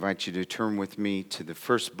I invite you to turn with me to the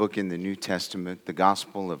first book in the New Testament, the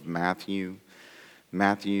Gospel of Matthew,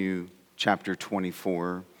 Matthew chapter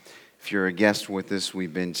 24. If you're a guest with us,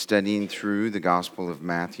 we've been studying through the Gospel of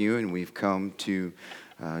Matthew, and we've come to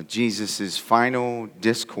Jesus' final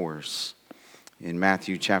discourse in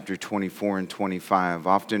Matthew chapter 24 and 25,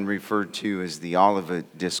 often referred to as the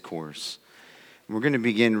Olivet Discourse. We're going to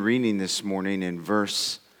begin reading this morning in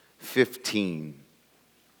verse 15.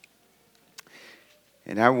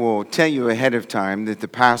 And I will tell you ahead of time that the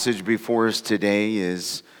passage before us today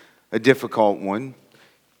is a difficult one.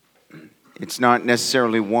 It's not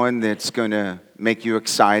necessarily one that's going to make you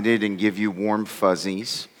excited and give you warm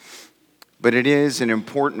fuzzies, but it is an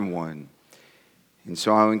important one. And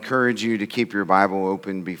so I'll encourage you to keep your Bible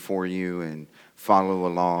open before you and follow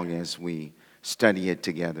along as we study it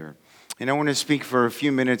together. And I want to speak for a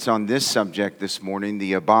few minutes on this subject this morning,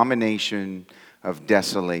 the Abomination of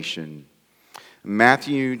Desolation.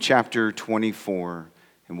 Matthew chapter 24,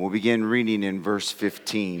 and we'll begin reading in verse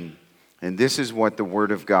 15. And this is what the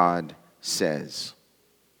Word of God says.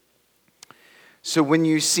 So when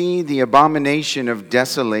you see the abomination of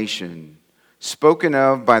desolation spoken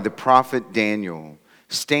of by the prophet Daniel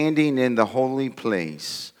standing in the holy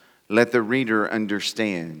place, let the reader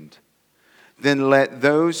understand. Then let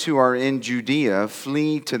those who are in Judea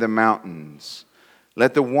flee to the mountains.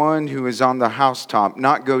 Let the one who is on the housetop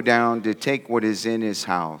not go down to take what is in his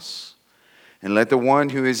house. And let the one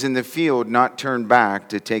who is in the field not turn back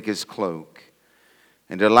to take his cloak.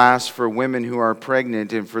 And alas, for women who are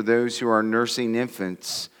pregnant and for those who are nursing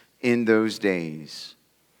infants in those days.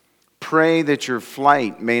 Pray that your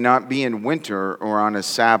flight may not be in winter or on a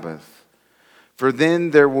Sabbath. For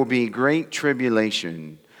then there will be great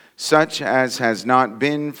tribulation, such as has not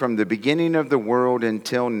been from the beginning of the world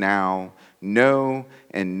until now, no,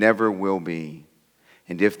 and never will be.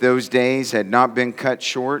 And if those days had not been cut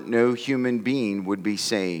short, no human being would be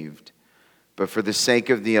saved. But for the sake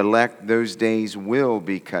of the elect, those days will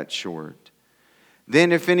be cut short.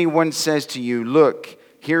 Then if anyone says to you, look,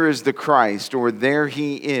 here is the Christ, or there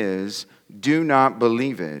he is, do not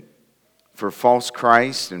believe it. For false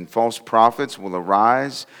Christs and false prophets will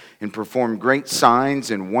arise and perform great signs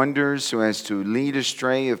and wonders so as to lead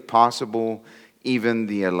astray, if possible, even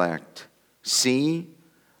the elect. See,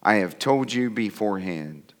 I have told you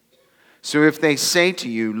beforehand. So if they say to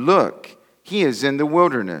you, look, he is in the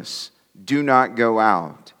wilderness, do not go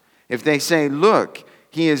out. If they say, look,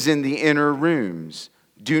 he is in the inner rooms,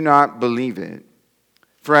 do not believe it.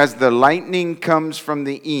 For as the lightning comes from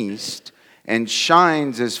the east and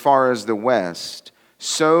shines as far as the west,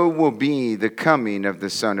 so will be the coming of the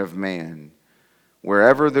Son of Man.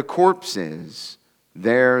 Wherever the corpse is,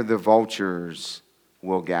 there the vultures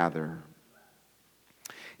will gather.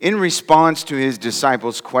 In response to his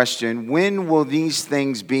disciples' question, when will these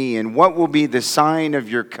things be, and what will be the sign of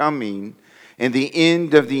your coming and the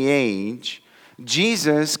end of the age,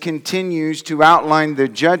 Jesus continues to outline the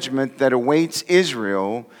judgment that awaits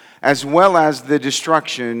Israel, as well as the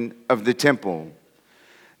destruction of the temple.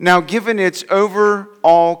 Now, given its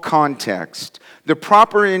overall context, the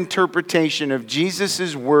proper interpretation of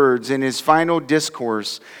Jesus' words in his final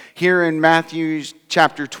discourse here in Matthew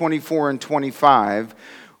chapter 24 and 25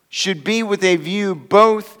 should be with a view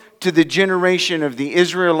both to the generation of the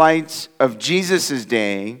Israelites of Jesus'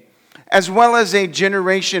 day, as well as a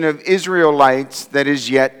generation of Israelites that is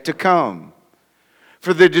yet to come.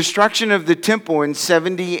 For the destruction of the temple in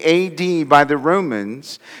 70 AD by the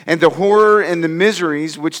Romans, and the horror and the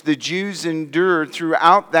miseries which the Jews endured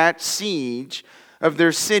throughout that siege of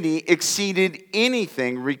their city exceeded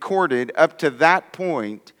anything recorded up to that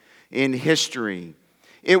point in history.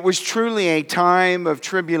 It was truly a time of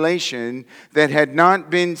tribulation that had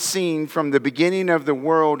not been seen from the beginning of the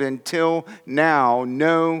world until now,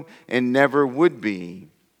 no, and never would be.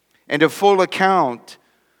 And a full account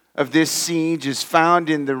of this siege is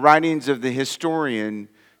found in the writings of the historian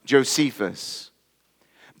Josephus.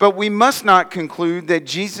 But we must not conclude that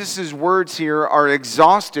Jesus' words here are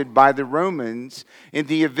exhausted by the Romans in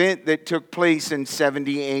the event that took place in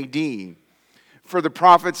 70 AD. For the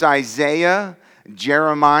prophets Isaiah,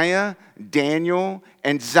 Jeremiah, Daniel,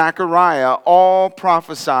 and Zechariah all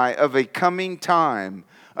prophesy of a coming time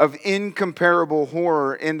of incomparable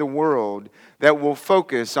horror in the world that will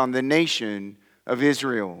focus on the nation of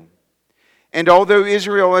Israel. And although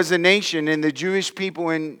Israel as a nation and the Jewish people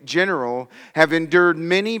in general have endured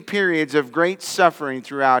many periods of great suffering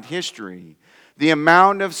throughout history, the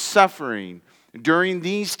amount of suffering during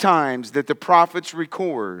these times that the prophets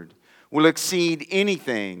record will exceed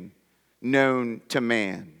anything known to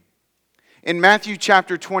man. In Matthew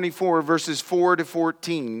chapter 24, verses 4 to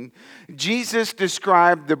 14, Jesus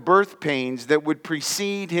described the birth pains that would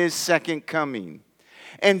precede his second coming.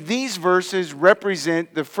 And these verses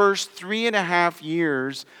represent the first 3.5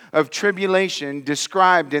 years of tribulation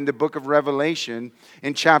described in the book of Revelation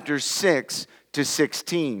in chapters 6 to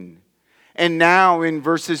 16. And now in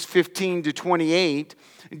verses 15 to 28,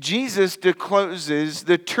 Jesus discloses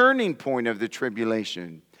the turning point of the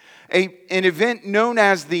tribulation, an event known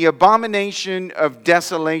as the Abomination of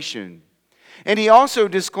Desolation. And he also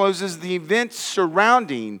discloses the events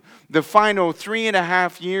surrounding the final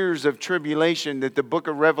 3.5 years of tribulation that the book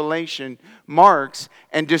of Revelation marks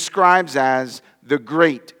and describes as the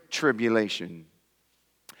Great Tribulation.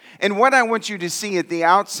 And what I want you to see at the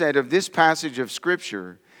outset of this passage of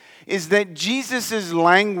Scripture is that Jesus'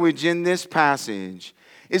 language in this passage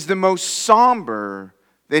is the most somber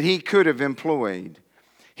that he could have employed.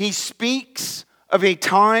 He speaks of a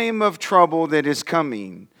time of trouble that is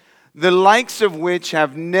coming, the likes of which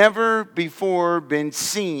have never before been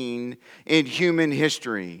seen in human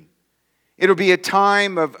history. It'll be a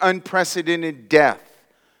time of unprecedented death,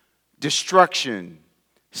 destruction,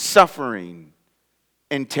 suffering,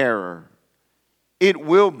 and terror. It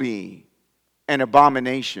will be an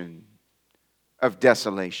abomination of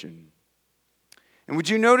desolation. And would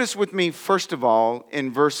you notice with me, first of all,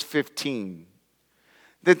 in verse 15,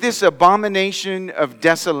 that this abomination of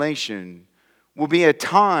desolation will be a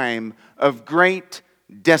time of great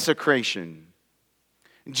desecration.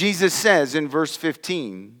 Jesus says in verse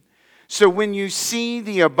 15, "So when you see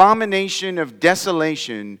the abomination of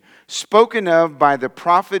desolation spoken of by the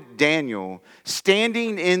prophet Daniel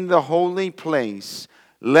standing in the holy place,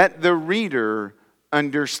 let the reader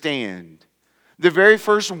understand." The very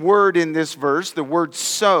first word in this verse, the word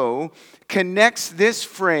 "so," connects this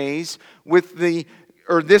phrase with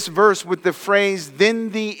this verse with the phrase, "then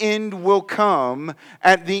the end will come,"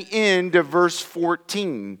 at the end of verse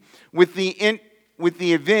 14, with the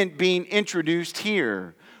event being introduced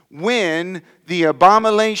here. When the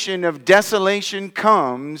abomination of desolation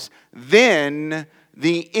comes, then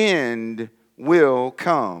the end will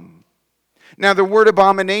come. Now, the word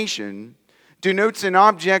abomination denotes an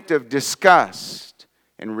object of disgust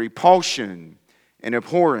and repulsion and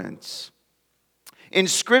abhorrence. In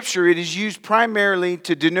Scripture, it is used primarily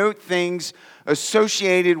to denote things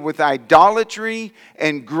associated with idolatry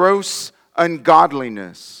and gross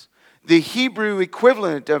ungodliness. The Hebrew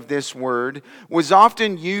equivalent of this word was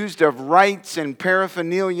often used of rites and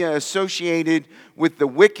paraphernalia associated with the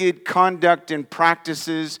wicked conduct and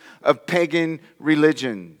practices of pagan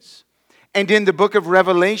religions. And in the book of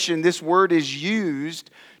Revelation, this word is used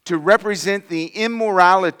to represent the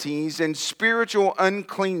immoralities and spiritual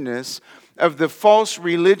uncleanness of the false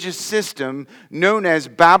religious system known as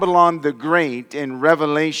Babylon the Great in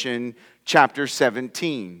Revelation chapter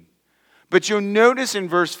 17. But you'll notice in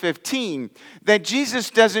verse 15 that Jesus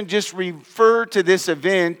doesn't just refer to this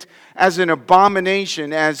event as an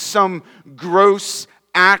abomination, as some gross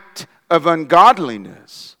act of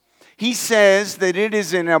ungodliness. He says that it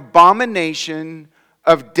is an abomination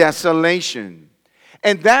of desolation.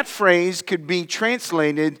 And that phrase could be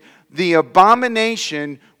translated the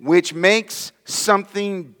abomination which makes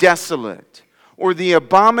something desolate, or the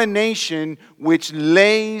abomination which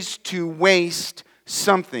lays to waste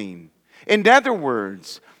something. In other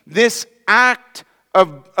words, this act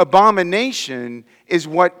of abomination is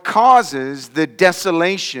what causes the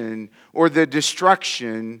desolation or the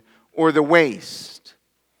destruction or the waste.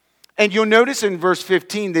 And you'll notice in verse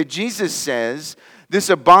 15 that Jesus says this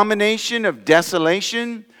abomination of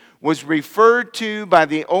desolation was referred to by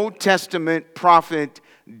the Old Testament prophet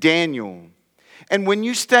Daniel. And when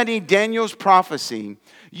you study Daniel's prophecy,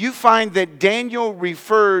 you find that Daniel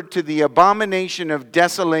referred to the abomination of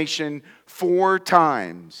desolation 4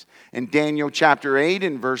 times. In Daniel chapter 8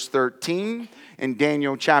 and verse 13, in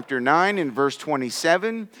Daniel chapter 9 and verse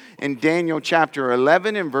 27, in Daniel chapter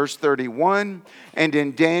 11 and verse 31, and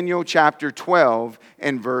in Daniel chapter 12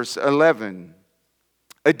 and verse 11.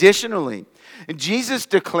 Additionally, Jesus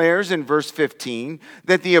declares in verse 15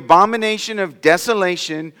 that the abomination of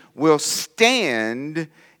desolation will stand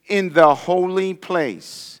in the holy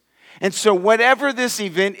place. And so whatever this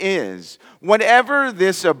event is, whatever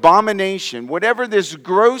this abomination, whatever this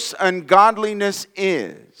gross ungodliness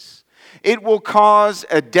is, it will cause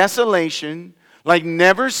a desolation like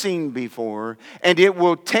never seen before, and it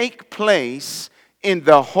will take place in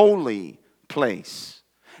the holy place.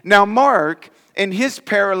 Now, Mark, in his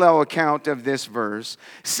parallel account of this verse,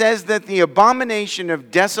 says that the abomination of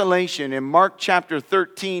desolation in Mark chapter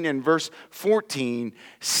 13 and verse 14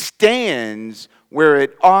 stands where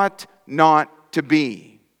it ought not to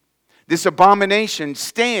be. This abomination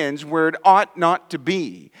stands where it ought not to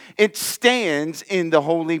be. It stands in the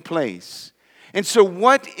holy place. And so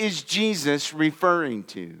what is Jesus referring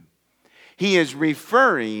to? He is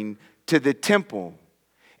referring to the temple.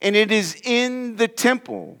 And it is in the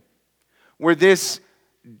temple where this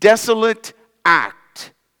desolate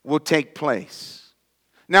act will take place.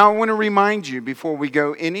 Now I want to remind you before we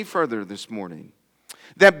go any further this morning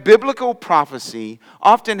that biblical prophecy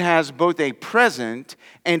often has both a present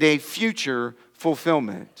and a future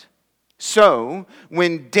fulfillment. So,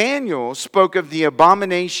 when Daniel spoke of the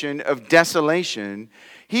abomination of desolation,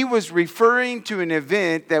 he was referring to an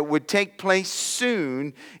event that would take place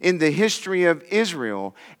soon in the history of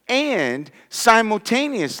Israel. And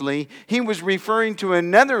simultaneously, he was referring to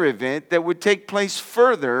another event that would take place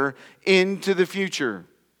further into the future.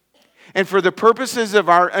 And for the purposes of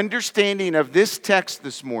our understanding of this text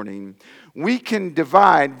this morning, we can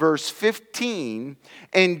divide verse 15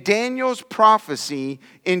 and Daniel's prophecy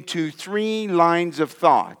into 3 lines of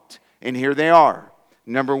thought. And here they are.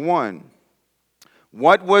 Number 1,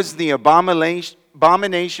 what was the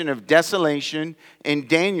abomination of desolation in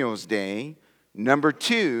Daniel's day? Number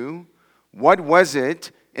 2, what was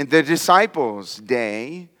it in the disciples'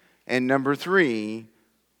 day? And number 3,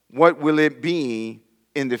 what will it be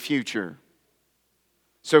in the future?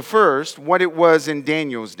 So first, what it was in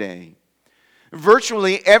Daniel's day.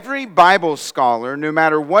 Virtually every Bible scholar, no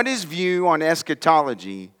matter what his view on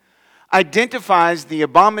eschatology, identifies the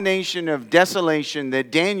abomination of desolation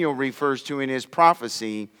that Daniel refers to in his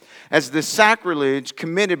prophecy as the sacrilege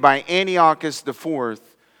committed by Antiochus IV,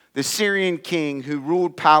 the Syrian king who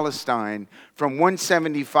ruled Palestine from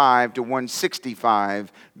 175 to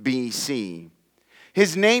 165 BC.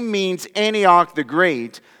 His name means Antioch the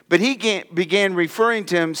Great, but he began referring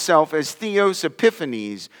to himself as Theos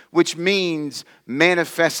Epiphanes, which means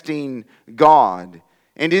manifesting God.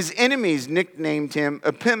 And his enemies nicknamed him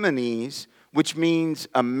Epimanes, which means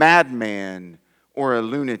a madman or a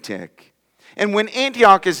lunatic. And when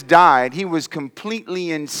Antiochus died, he was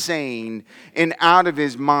completely insane and out of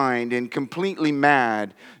his mind and completely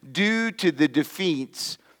mad due to the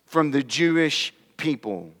defeats from the Jewish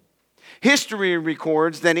people. History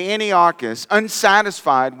records that Antiochus,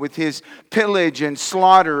 unsatisfied with his pillage and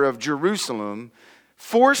slaughter of Jerusalem,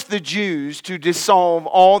 forced the Jews to dissolve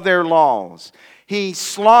all their laws. He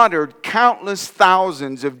slaughtered countless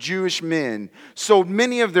thousands of Jewish men, sold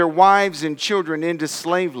many of their wives and children into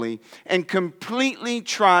slavery, and completely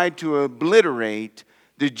tried to obliterate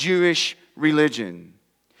the Jewish religion.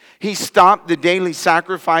 He stopped the daily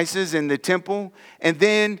sacrifices in the temple, and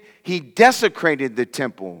then he desecrated the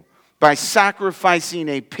temple by sacrificing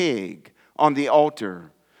a pig on the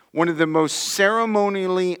altar, one of the most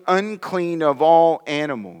ceremonially unclean of all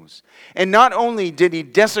animals. And not only did he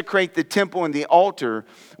desecrate the temple and the altar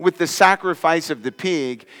with the sacrifice of the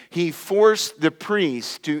pig, he forced the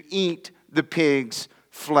priests to eat the pig's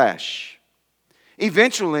flesh.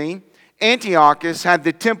 Eventually, Antiochus had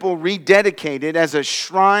the temple rededicated as a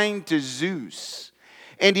shrine to Zeus,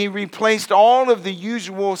 and he replaced all of the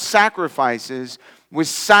usual sacrifices with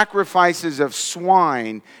sacrifices of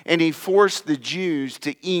swine, and he forced the Jews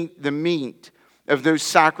to eat the meat of those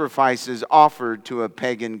sacrifices offered to a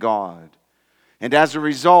pagan god. And as a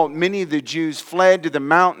result, many of the Jews fled to the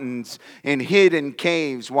mountains and hid in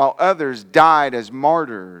caves, while others died as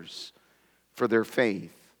martyrs for their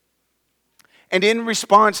faith. And in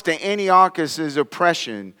response to Antiochus'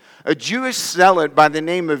 oppression, a Jewish zealot by the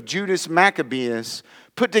name of Judas Maccabeus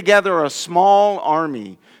put together a small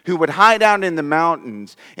army who would hide out in the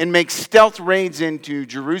mountains and make stealth raids into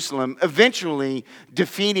Jerusalem, eventually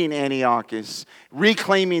defeating Antiochus,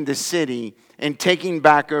 reclaiming the city, and taking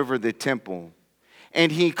back over the temple.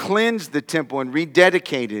 And he cleansed the temple and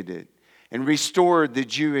rededicated it and restored the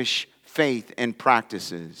Jewish faith and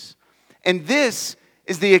practices. And this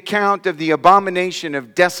is the account of the abomination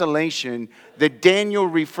of desolation that Daniel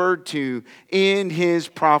referred to in his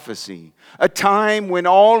prophecy. A time when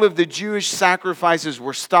all of the Jewish sacrifices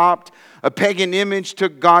were stopped, a pagan image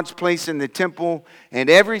took God's place in the temple, and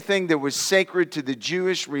everything that was sacred to the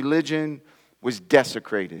Jewish religion was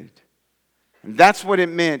desecrated. And that's what it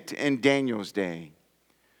meant in Daniel's day.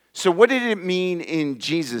 So what did it mean in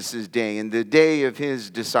Jesus' day, in the day of his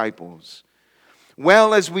disciples?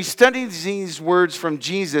 Well, as we study these words from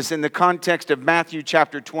Jesus in the context of Matthew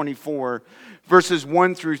chapter 24, verses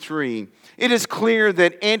 1 through 3, it is clear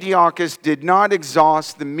that Antiochus did not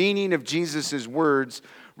exhaust the meaning of Jesus' words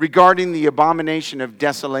regarding the abomination of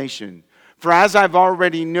desolation. For as I've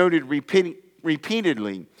already noted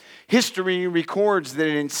repeatedly, history records that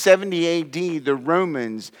in 70 AD, the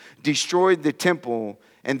Romans destroyed the temple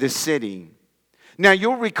and the city. Now,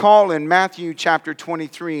 you'll recall in Matthew chapter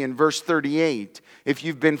 23 and verse 38, if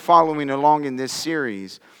you've been following along in this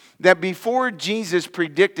series, that before Jesus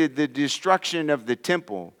predicted the destruction of the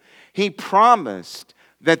temple, he promised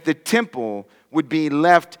that the temple would be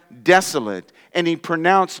left desolate, and he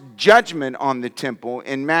pronounced judgment on the temple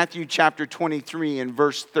in Matthew chapter 23 and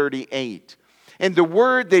verse 38. And the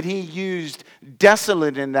word that he used,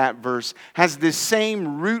 desolate, in that verse has the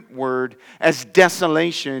same root word as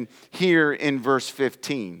desolation here in verse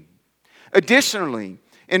 15. Additionally,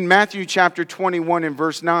 in Matthew chapter 21 and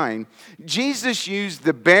verse 9, Jesus used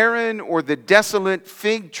the barren or the desolate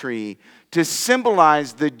fig tree to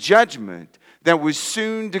symbolize the judgment that was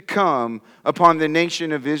soon to come upon the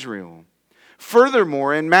nation of Israel.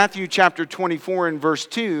 Furthermore, in Matthew chapter 24 and verse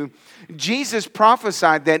 2, Jesus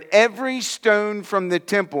prophesied that every stone from the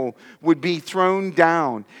temple would be thrown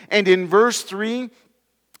down. And in verse 3,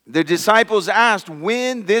 the disciples asked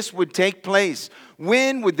when this would take place.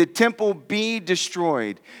 When would the temple be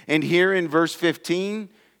destroyed? And here in verse 15,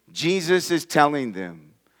 Jesus is telling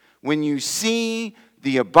them, when you see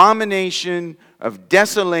the abomination of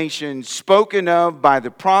desolation spoken of by the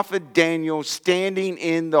prophet Daniel standing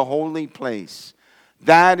in the holy place,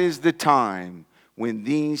 that is the time when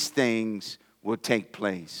these things will take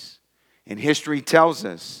place. And history tells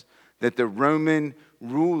us that the Roman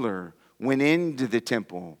ruler went into the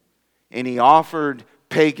temple and he offered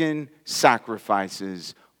pagan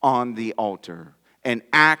sacrifices on the altar, an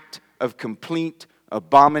act of complete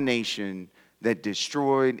abomination that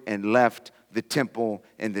destroyed and left the temple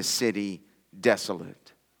and the city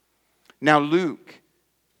desolate. Now Luke,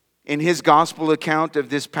 in his gospel account of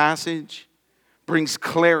this passage, brings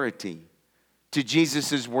clarity to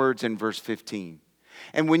Jesus' words in verse 15.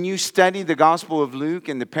 And when you study the Gospel of Luke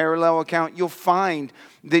and the parallel account, you'll find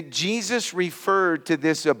that Jesus referred to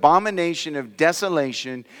this abomination of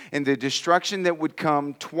desolation and the destruction that would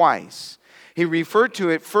come twice. He referred to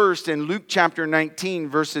it first in Luke chapter 19,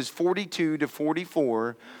 verses 42 to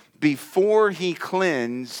 44, before he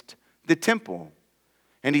cleansed the temple.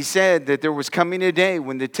 And he said that there was coming a day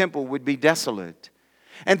when the temple would be desolate.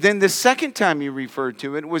 And then the second time he referred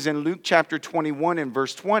to it was in Luke chapter 21 and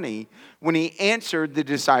verse 20, when he answered the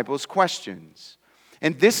disciples' questions.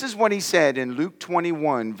 And this is what he said in Luke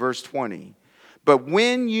 21 verse 20. But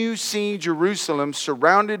when you see Jerusalem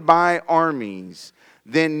surrounded by armies,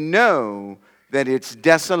 then know that its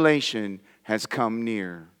desolation has come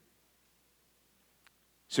near.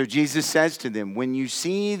 So Jesus says to them, when you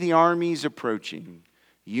see the armies approaching,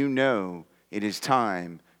 you know it is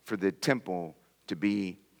time for the temple to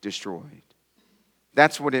be destroyed.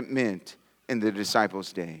 That's what it meant in the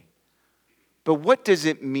disciples' day. But what does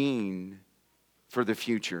it mean for the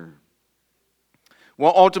future?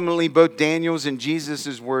 Well, ultimately, both Daniel's and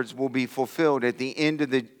Jesus' words will be fulfilled at the end of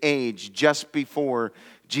the age, just before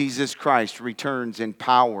Jesus Christ returns in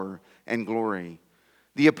power and glory.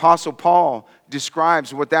 The Apostle Paul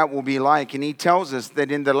describes what that will be like, and he tells us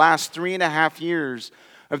that in the last 3.5 years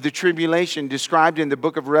of the tribulation described in the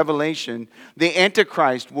book of Revelation, the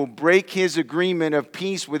Antichrist will break his agreement of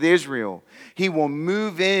peace with Israel. He will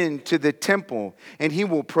move into the temple, and he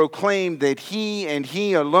will proclaim that he and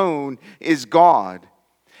he alone is God.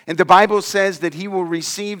 And the Bible says that he will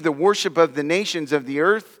receive the worship of the nations of the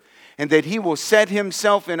earth, and that he will set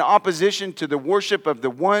himself in opposition to the worship of the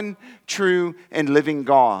one true and living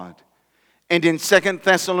God. And in 2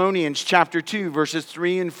 Thessalonians chapter 2, verses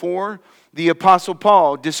 3 and 4, the Apostle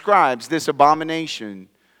Paul describes this abomination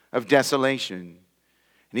of desolation.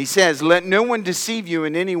 And he says, let no one deceive you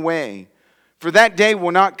in any way, for that day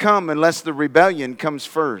will not come unless the rebellion comes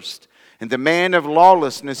first, and the man of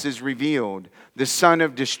lawlessness is revealed, the son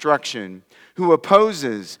of destruction, who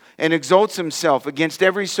opposes and exalts himself against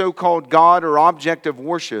every so-called God or object of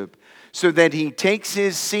worship, so that he takes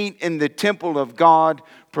his seat in the temple of God,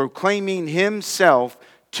 proclaiming himself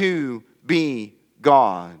to be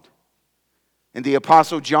God. And the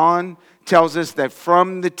Apostle John tells us that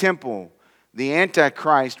from the temple, the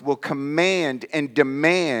Antichrist will command and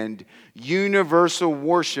demand universal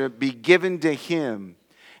worship be given to him.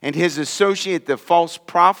 And his associate, the false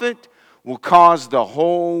prophet, will cause the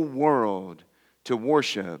whole world to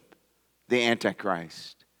worship the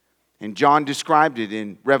Antichrist. And John described it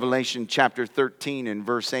in Revelation chapter 13 and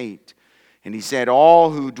verse 8. And he said,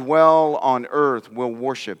 all who dwell on earth will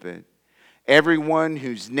worship it. Everyone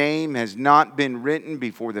whose name has not been written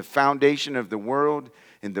before the foundation of the world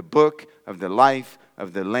in the book of the life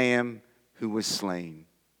of the Lamb who was slain.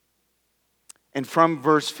 And from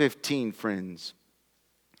verse 15, friends,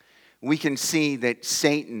 we can see that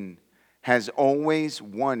Satan has always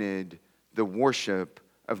wanted the worship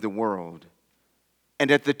of the world. and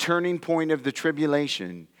at the turning point of the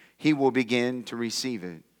tribulation, he will begin to receive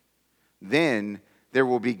it. Then there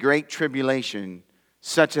will be great tribulation,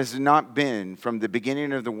 such as has not been from the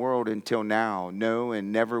beginning of the world until now, no,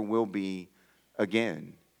 and never will be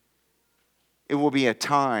again. It will be a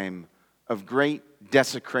time of great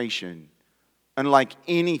desecration, unlike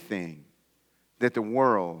anything that the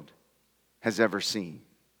world has ever seen.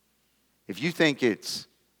 If you think it's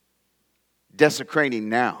desecrating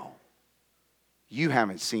now, you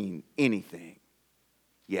haven't seen anything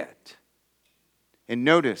yet. And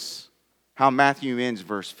notice how Matthew ends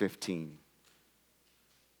verse 15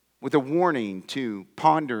 with a warning to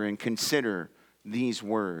ponder and consider these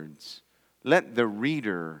words. Let the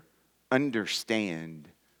reader understand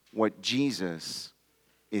what Jesus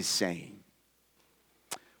is saying.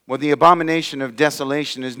 Well, the abomination of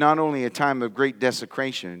desolation is not only a time of great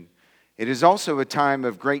desecration, it is also a time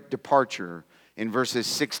of great departure in verses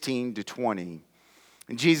 16 to 20.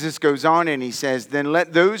 And Jesus goes on and he says, then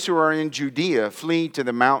let those who are in Judea flee to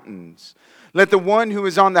the mountains. Let the one who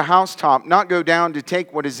is on the housetop not go down to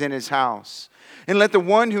take what is in his house. And let the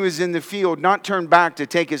one who is in the field not turn back to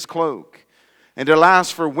take his cloak. And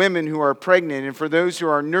alas, for women who are pregnant and for those who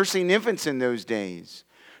are nursing infants in those days,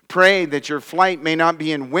 pray that your flight may not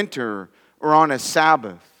be in winter or on a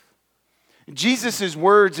Sabbath. Jesus'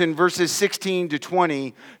 words in verses 16 to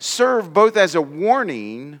 20 serve both as a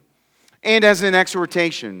warning and as an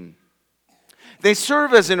exhortation. They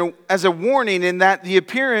serve as a warning in that the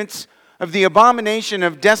appearance of the abomination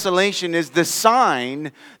of desolation is the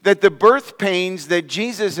sign that the birth pains that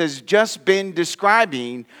Jesus has just been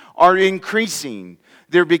describing are increasing.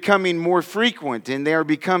 They're becoming more frequent and they are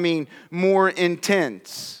becoming more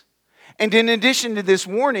intense. And in addition to this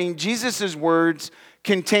warning, Jesus' words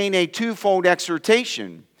contain a twofold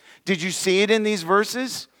exhortation. Did you see it in these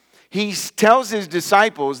verses? He tells his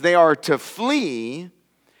disciples they are to flee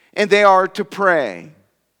and they are to pray.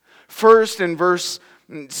 First, in verse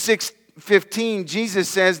 6:15, Jesus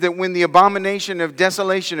says that when the abomination of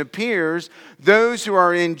desolation appears, those who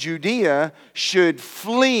are in Judea should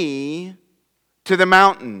flee to the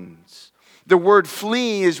mountains. The word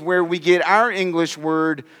flee is where we get our English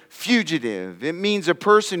word fugitive. It means a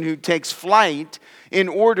person who takes flight in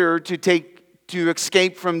order to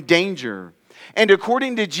escape from danger. And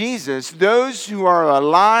according to Jesus, those who are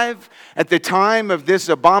alive at the time of this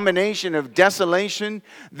abomination of desolation,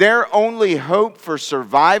 their only hope for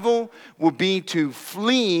survival will be to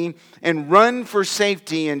flee and run for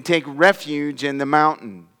safety and take refuge in the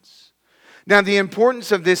mountains. Now, the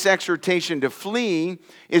importance of this exhortation to flee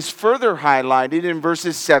is further highlighted in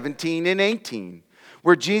verses 17 and 18,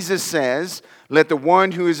 where Jesus says, let the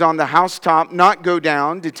one who is on the housetop not go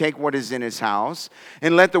down to take what is in his house,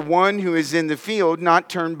 and let the one who is in the field not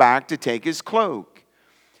turn back to take his cloak.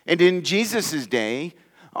 And in Jesus' day,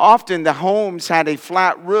 often the homes had a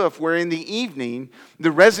flat roof where in the evening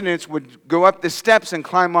the residents would go up the steps and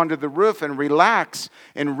climb onto the roof and relax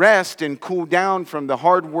and rest and cool down from the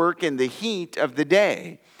hard work and the heat of the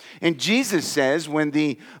day. And Jesus says when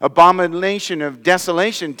the abomination of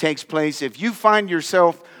desolation takes place, if you find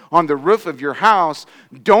yourself on the roof of your house,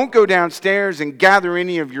 don't go downstairs and gather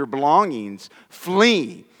any of your belongings.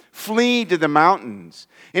 Flee. Flee to the mountains.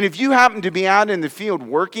 And if you happen to be out in the field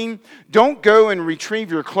working, don't go and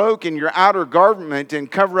retrieve your cloak and your outer garment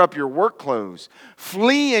and cover up your work clothes.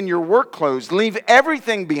 Flee in your work clothes. Leave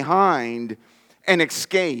everything behind and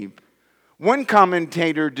escape. One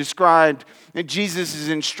commentator described Jesus'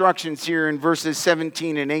 instructions here in verses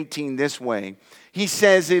 17 and 18 this way. He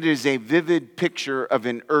says it is a vivid picture of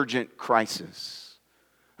an urgent crisis.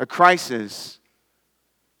 A crisis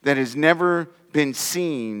that has never been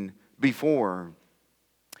seen before.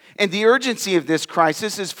 And the urgency of this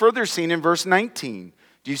crisis is further seen in verse 19.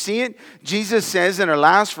 Do you see it? Jesus says, and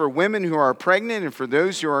alas for women who are pregnant and for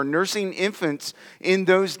those who are nursing infants in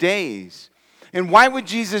those days. And why would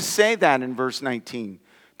Jesus say that in verse 19?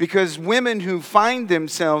 Because women who find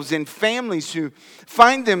themselves in families who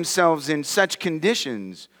find themselves in such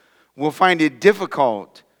conditions will find it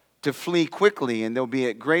difficult to flee quickly, and they'll be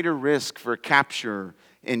at greater risk for capture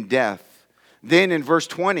and death. Then in verse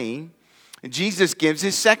 20, Jesus gives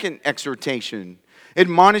his second exhortation,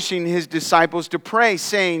 admonishing his disciples to pray,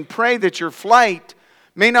 saying, pray that your flight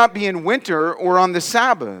may not be in winter or on the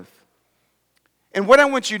Sabbath. And what I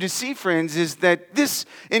want you to see, friends, is that this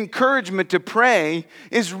encouragement to pray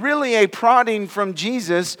is really a prodding from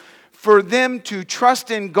Jesus for them to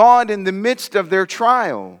trust in God in the midst of their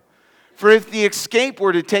trial. For if the escape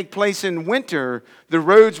were to take place in winter, the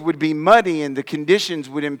roads would be muddy and the conditions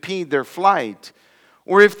would impede their flight.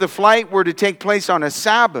 Or if the flight were to take place on a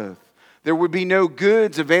Sabbath, There would be no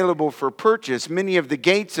goods available for purchase. Many of the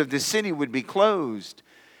gates of the city would be closed.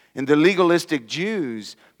 And the legalistic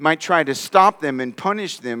Jews might try to stop them and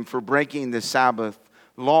punish them for breaking the Sabbath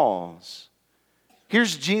laws.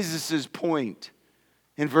 Here's Jesus' point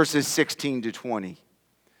in verses 16 to 20.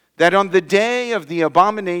 That on the day of the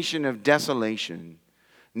abomination of desolation,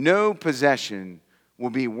 no possession will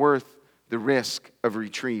be worth the risk of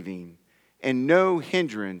retrieving, and no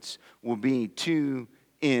hindrance will be too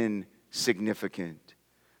insignificant.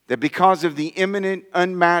 That because of the imminent,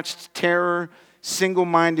 unmatched terror,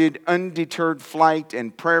 single-minded, undeterred flight,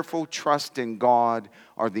 and prayerful trust in God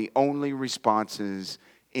are the only responses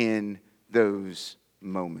in those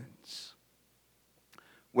moments.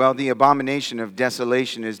 Well, the abomination of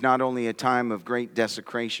desolation is not only a time of great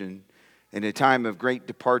desecration and a time of great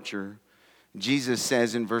departure. Jesus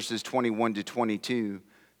says in verses 21 to 22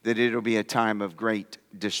 that it'll be a time of great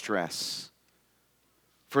distress.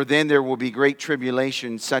 For then there will be great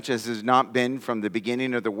tribulation, such as has not been from the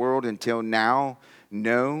beginning of the world until now,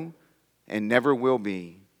 no, and never will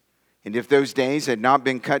be. And if those days had not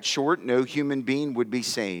been cut short, no human being would be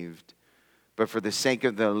saved. But for the sake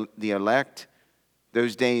of the elect,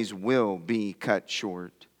 those days will be cut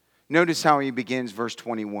short. Notice how he begins verse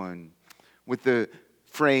 21 with the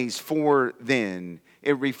phrase, for then.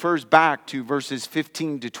 It refers back to verses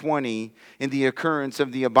 15 to 20 in the occurrence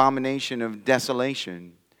of the abomination of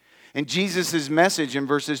desolation. And Jesus' message in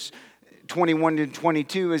verses 21 to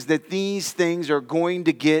 22 is that these things are going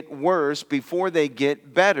to get worse before they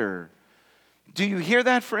get better. Do you hear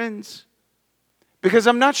that, friends? Because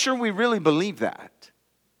I'm not sure we really believe that.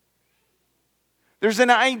 There's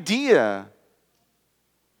an idea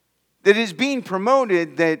that is being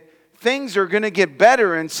promoted that things are going to get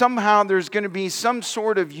better and somehow there's going to be some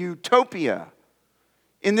sort of utopia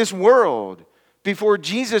in this world before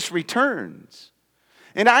Jesus returns.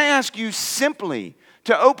 And I ask you simply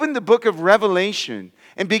to open the book of Revelation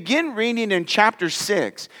and begin reading in chapter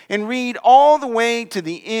 6 and read all the way to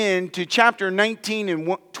the end to chapter 19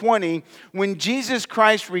 and 20 when Jesus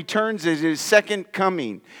Christ returns at his second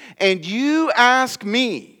coming. And you ask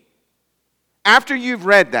me, after you've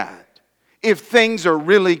read that, if things are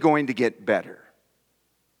really going to get better.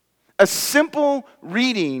 A simple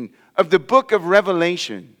reading of the book of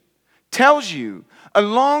Revelation tells you,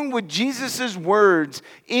 along with Jesus' words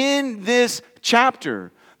in this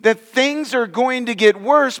chapter, that things are going to get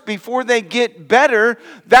worse before they get better.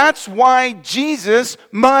 That's why Jesus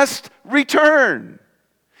must return.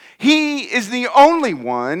 He is the only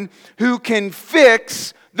one who can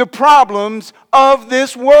fix the problems of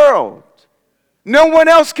this world. No one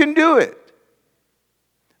else can do it.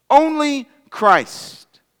 Only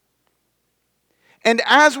Christ. And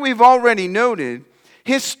as we've already noted,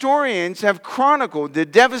 historians have chronicled the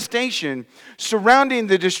devastation surrounding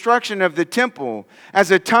the destruction of the temple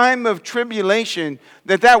as a time of tribulation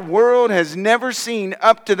that world has never seen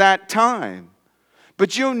up to that time.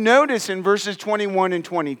 But you'll notice in verses 21 and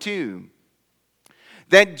 22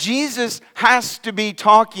 that Jesus has to be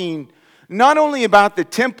talking not only about the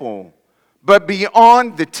temple, but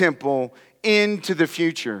beyond the temple into the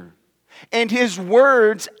future. And his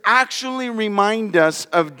words actually remind us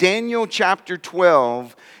of Daniel chapter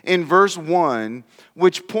 12 in verse 1,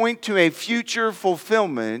 which point to a future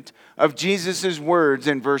fulfillment of Jesus' words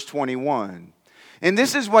in verse 21. And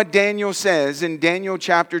this is what Daniel says in Daniel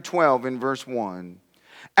chapter 12 in verse 1.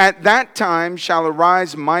 At that time shall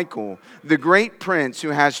arise Michael, the great prince who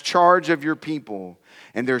has charge of your people.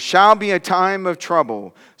 And there shall be a time of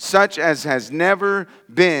trouble, such as has never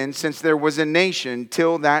been since there was a nation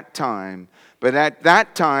till that time. But at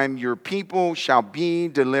that time your people shall be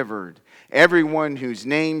delivered, everyone whose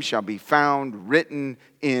name shall be found written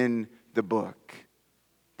in the book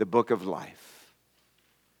of life.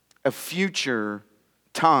 A future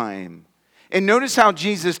time. And notice how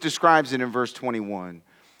Jesus describes it in verse 21.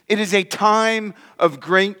 It is a time of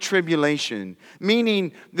great tribulation,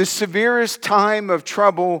 meaning the severest time of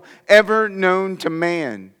trouble ever known to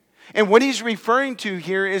man. And what he's referring to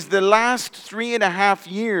here is the last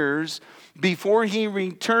 3.5 years before he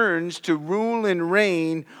returns to rule and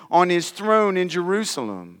reign on his throne in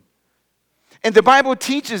Jerusalem. And the Bible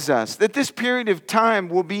teaches us that this period of time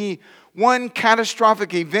will be one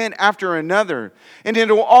catastrophic event after another. And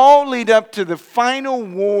it'll all lead up to the final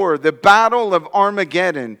war, the battle of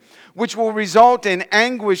Armageddon, which will result in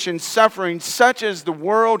anguish and suffering such as the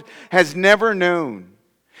world has never known.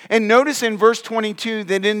 And notice in verse 22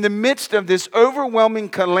 that in the midst of this overwhelming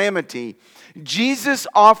calamity, Jesus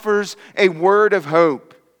offers a word of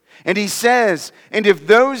hope. And he says, and if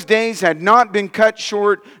those days had not been cut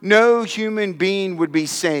short, no human being would be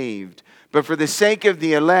saved. But for the sake of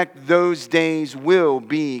the elect, those days will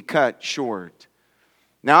be cut short.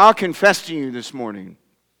 Now, I'll confess to you this morning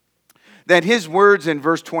that his words in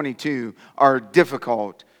verse 22 are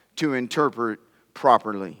difficult to interpret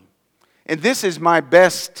properly. And this is my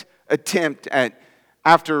best attempt at,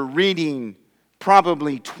 after reading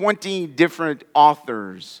probably 20 different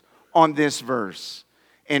authors on this verse,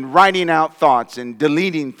 and writing out thoughts and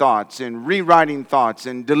deleting thoughts and rewriting thoughts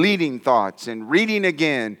and deleting thoughts and reading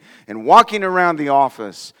again and walking around the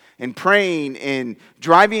office and praying and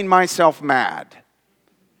driving myself mad.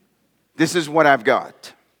 This is what I've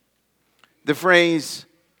got. The phrase,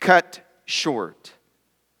 cut short.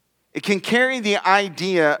 It can carry the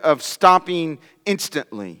idea of stopping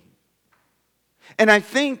instantly. And I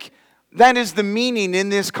think that is the meaning in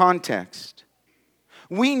this context.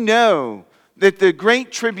 We know that the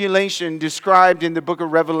Great Tribulation described in the book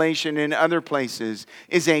of Revelation and other places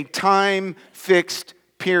is a time-fixed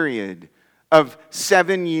period of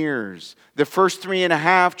 7 years. The first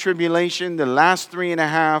 3.5 tribulation, the last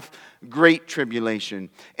 3.5 Great Tribulation.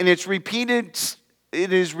 And it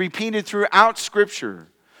is repeated throughout Scripture.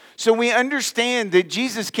 So we understand that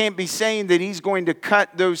Jesus can't be saying that he's going to cut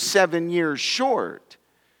those 7 years short.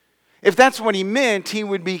 If that's what he meant, he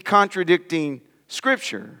would be contradicting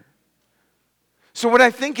Scripture. So what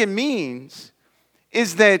I think it means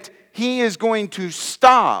is that he is going to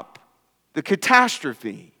stop the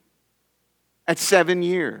catastrophe at 7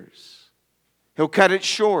 years. He'll cut it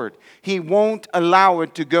short. He won't allow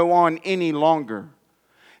it to go on any longer.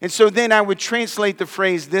 And so then I would translate the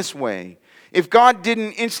phrase this way. If God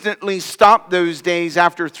didn't instantly stop those days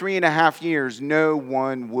after 3.5 years, no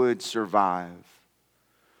one would survive.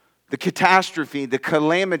 The catastrophe, the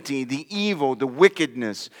calamity, the evil, the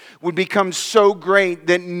wickedness would become so great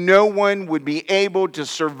that no one would be able to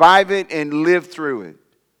survive it and live through it.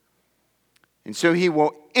 And so he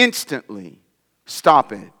will instantly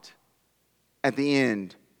stop it at the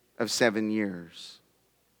end of 7 years.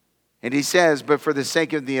 And he says, but for the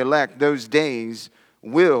sake of the elect, those days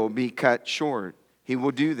will be cut short. He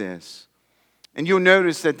will do this. And you'll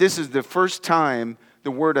notice that this is the first time the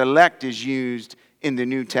word elect is used in the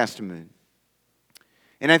New Testament.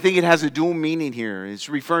 And I think it has a dual meaning here. It's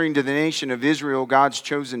referring to the nation of Israel, God's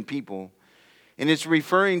chosen people. And it's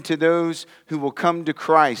referring to those who will come to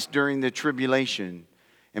Christ during the tribulation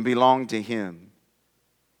and belong to him.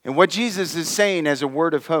 And what Jesus is saying as a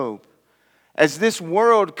word of hope, as this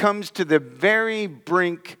world comes to the very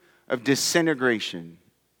brink of disintegration,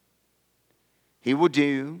 he will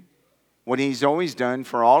do what he's always done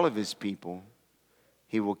for all of his people.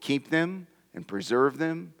 He will keep them and preserve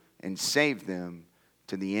them and save them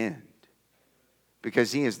to the end.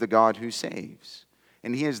 Because he is the God who saves.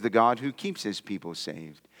 And he is the God who keeps his people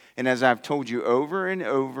saved. And as I've told you over and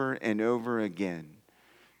over and over again,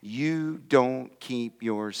 you don't keep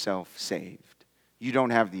yourself saved. You don't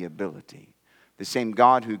have the ability. The same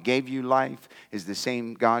God who gave you life is the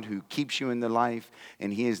same God who keeps you in the life.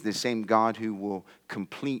 And he is the same God who will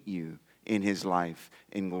complete you in his life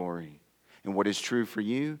in glory. And what is true for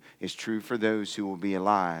you is true for those who will be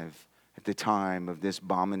alive at the time of this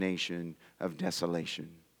abomination of desolation.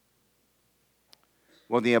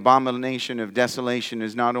 Well, the abomination of desolation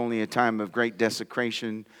is not only a time of great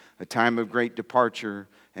desecration, a time of great departure,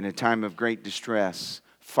 and a time of great distress.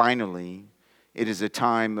 Finally, it is a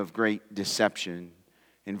time of great deception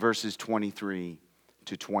in verses 23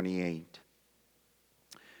 to 28.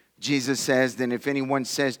 Jesus says, then if anyone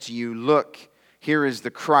says to you, look, here is the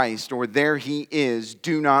Christ, or there he is,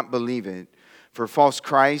 do not believe it. For false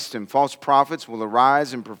Christs and false prophets will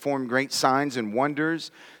arise and perform great signs and wonders,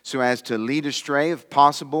 so as to lead astray, if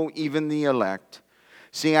possible, even the elect.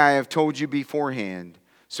 See, I have told you beforehand.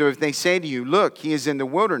 So if they say to you, look, he is in the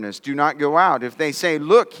wilderness, do not go out. If they say,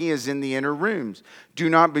 look, he is in the inner rooms, do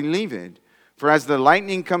not believe it. For as the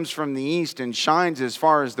lightning comes from the east and shines as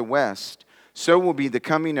far as the west, so will be the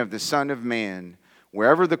coming of the Son of Man.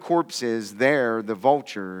 Wherever the corpse is, there the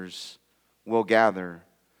vultures will gather.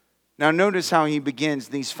 Now notice how he begins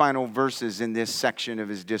these final verses in this section of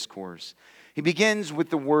his discourse. He begins with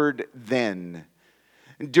the word then.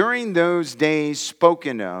 During those days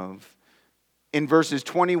spoken of in verses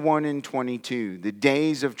 21 and 22, the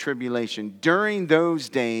days of tribulation, during those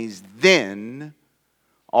days, then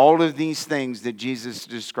all of these things that Jesus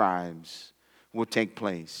describes will take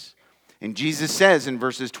place. And Jesus says in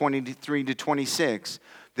verses 23 to 26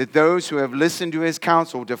 that those who have listened to his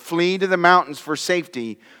counsel to flee to the mountains for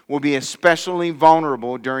safety will be especially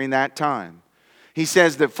vulnerable during that time. He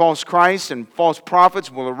says that false Christs and false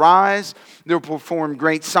prophets will arise. They'll perform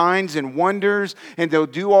great signs and wonders, and they'll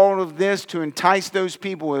do all of this to entice those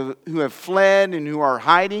people who have fled and who are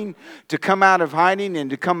hiding to come out of hiding and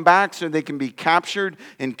to come back so they can be captured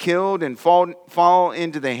and killed and fall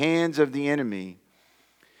into the hands of the enemy.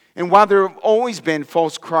 And while there have always been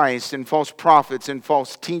false Christs and false prophets and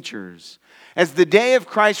false teachers, as the day of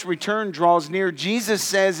Christ's return draws near, Jesus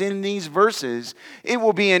says in these verses, it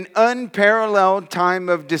will be an unparalleled time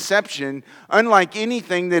of deception, unlike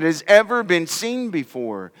anything that has ever been seen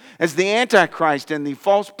before, as the Antichrist and the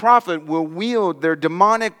false prophet will wield their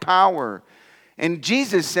demonic power. And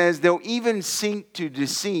Jesus says they'll even seek to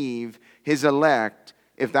deceive his elect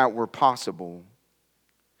if that were possible.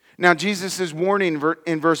 Now, Jesus' warning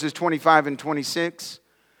in verses 25 and 26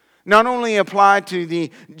 not only applied to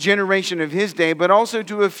the generation of his day, but also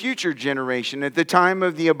to a future generation at the time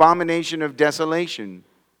of the Abomination of Desolation.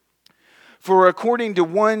 For according to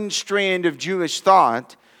one strand of Jewish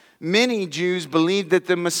thought, many Jews believed that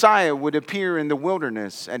the Messiah would appear in the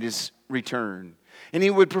wilderness at his return, and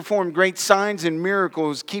he would perform great signs and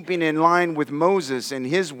miracles, keeping in line with Moses and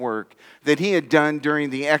his work that he had done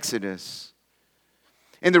during the Exodus.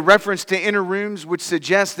 And the reference to inner rooms would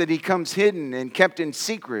suggest that he comes hidden and kept in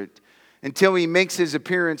secret until he makes his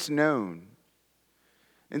appearance known.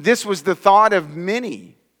 And this was the thought of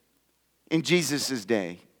many in Jesus'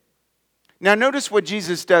 day. Now notice what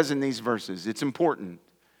Jesus does in these verses. It's important.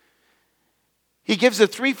 He gives a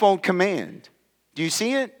threefold command. Do you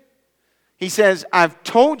see it? He says, I've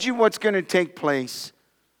told you what's going to take place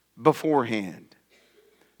beforehand.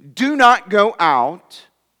 Do not go out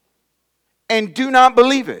and do not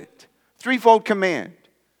believe it. Threefold command.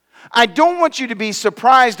 I don't want you to be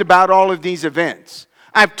surprised about all of these events.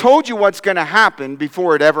 I've told you what's going to happen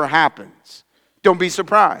before it ever happens. Don't be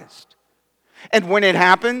surprised. And when it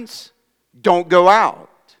happens, don't go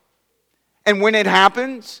out. And when it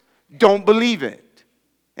happens, don't believe it.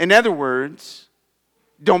 In other words,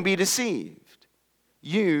 don't be deceived.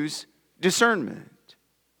 Use discernment.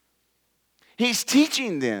 He's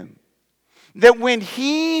teaching them that when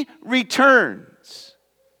he returns,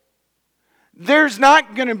 there's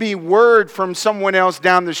not going to be word from someone else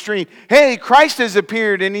down the street. Hey, Christ has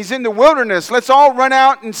appeared and he's in the wilderness. Let's all run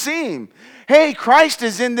out and see him. Hey, Christ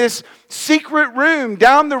is in this secret room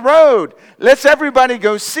down the road. Let's everybody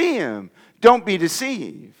go see him. Don't be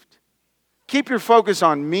deceived. Keep your focus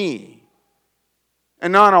on me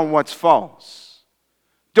and not on what's false.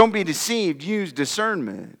 Don't be deceived. Use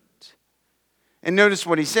discernment. And notice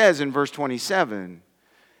what he says in verse 27.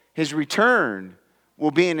 His return will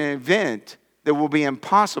be an event that will be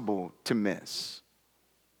impossible to miss.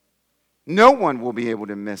 No one will be able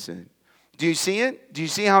to miss it. Do you see it? Do you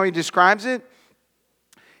see how he describes it?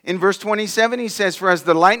 In verse 27, he says, for as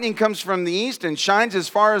the lightning comes from the east and shines as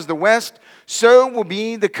far as the west, so will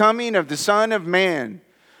be the coming of the Son of Man.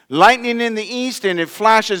 Lightning in the east and it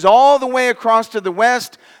flashes all the way across to the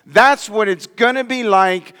west. That's what it's going to be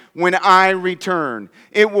like when I return.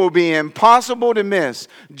 It will be impossible to miss.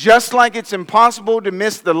 Just like it's impossible to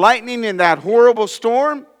miss the lightning in that horrible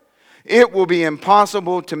storm, it will be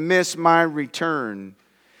impossible to miss my return.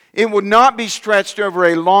 It will not be stretched over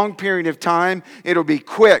a long period of time. It'll be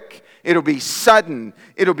quick. It'll be sudden.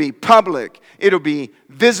 It'll be public. It'll be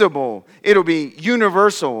visible. It'll be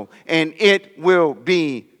universal. And it will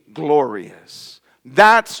be glorious.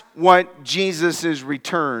 That's what Jesus'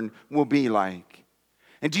 return will be like.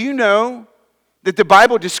 And do you know that the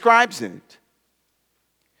Bible describes it?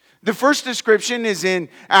 The first description is in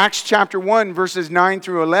Acts chapter 1, verses 9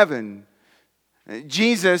 through 11.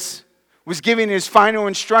 Jesus was giving his final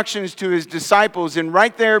instructions to his disciples, and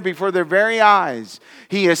right there before their very eyes,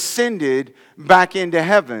 he ascended back into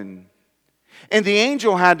heaven. And the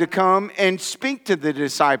angel had to come and speak to the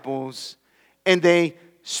disciples, and they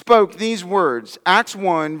spoke these words, Acts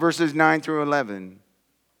 1, verses 9 through 11.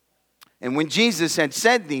 And when Jesus had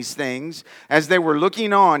said these things, as they were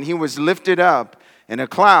looking on, he was lifted up, and a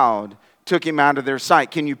cloud took him out of their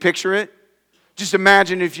sight. Can you picture it? Just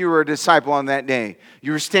imagine if you were a disciple on that day.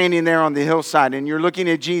 You were standing there on the hillside, and you're looking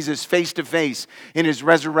at Jesus face to face in his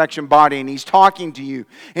resurrection body, and he's talking to you,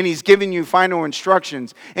 and he's giving you final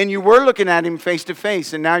instructions. And you were looking at him face to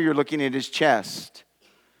face, and now you're looking at his chest.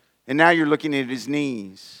 And now you're looking at his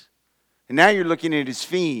knees. And now you're looking at his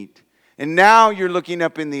feet. And now you're looking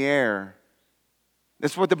up in the air.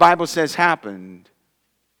 That's what the Bible says happened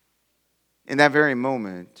in that very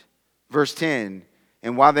moment. Verse 10,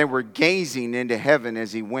 and while they were gazing into heaven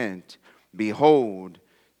as he went, behold,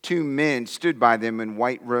 two men stood by them in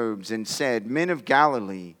white robes and said, Men of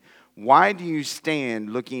Galilee, why do you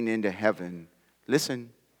stand looking into heaven?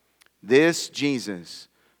 Listen, This Jesus,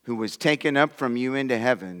 who was taken up from you into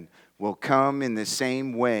heaven, will come in the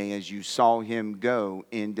same way as you saw him go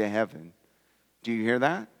into heaven. Do you hear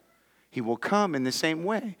that? He will come in the same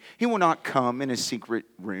way. He will not come in a secret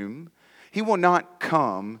room. He will not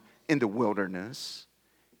come in the wilderness.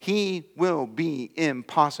 He will be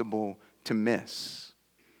impossible to miss.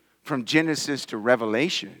 From Genesis to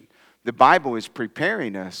Revelation, the Bible is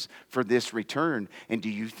preparing us for this return. And do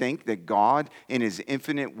you think that God, in his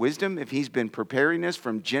infinite wisdom, if he's been preparing us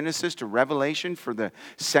from Genesis to Revelation for the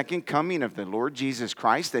second coming of the Lord Jesus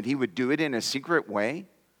Christ, that he would do it in a secret way?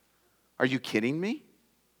 Are you kidding me?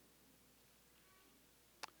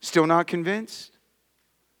 Still not convinced?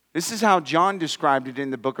 This is how John described it in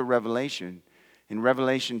the book of Revelation. In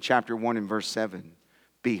Revelation chapter 1 and verse 7.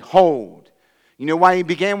 Behold. You know why he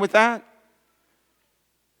began with that?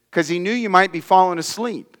 Because he knew you might be falling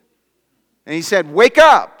asleep. And he said, wake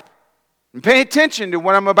up and pay attention to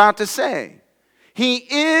what I'm about to say. He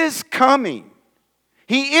is coming.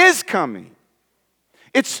 He is coming.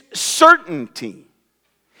 It's certainty.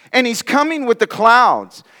 And he's coming with the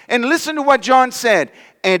clouds. And listen to what John said.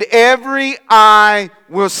 And every eye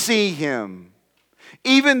will see him,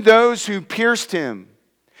 even those who pierced him.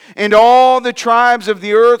 And all the tribes of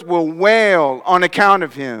the earth will wail on account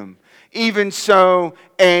of him. Even so,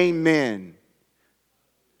 amen.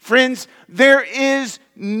 Friends, there is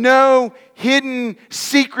no hidden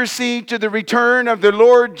secrecy to the return of the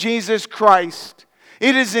Lord Jesus Christ.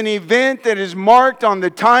 It is an event that is marked on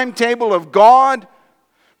the timetable of God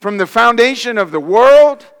from the foundation of the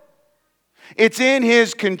world. It's in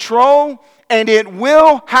his control, and it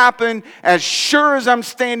will happen as sure as I'm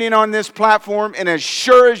standing on this platform and as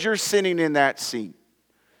sure as you're sitting in that seat.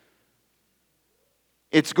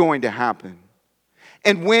 It's going to happen.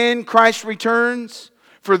 And when Christ returns,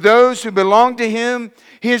 for those who belong to him,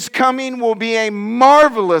 his coming will be a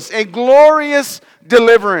marvelous, a glorious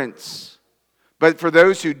deliverance. But for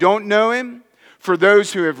those who don't know him, for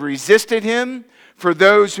those who have resisted him, for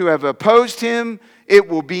those who have opposed him, it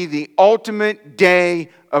will be the ultimate day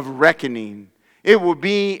of reckoning. It will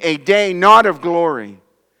be a day not of glory.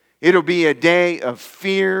 It'll be a day of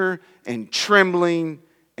fear and trembling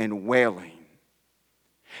and wailing.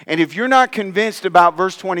 And if you're not convinced about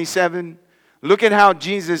verse 27, look at how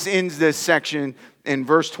Jesus ends this section in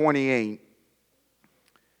verse 28.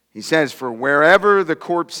 He says, for wherever the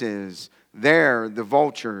corpse is, there the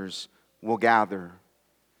vultures will gather.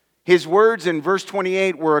 His words in verse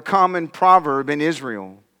 28 were a common proverb in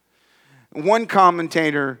Israel. One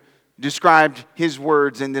commentator described his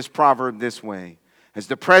words in this proverb this way: as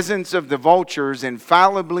the presence of the vultures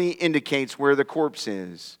infallibly indicates where the corpse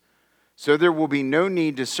is, so there will be no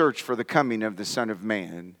need to search for the coming of the Son of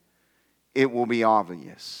Man. It will be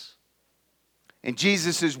obvious. And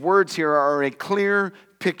Jesus' words here are a clear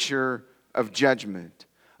picture of judgment.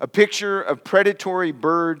 A picture of predatory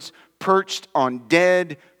birds perched on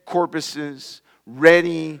dead corpses,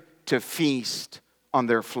 ready to feast on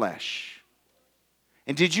their flesh.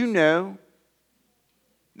 And did you know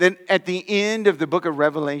that at the end of the book of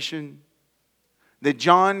Revelation, that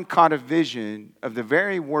John caught a vision of the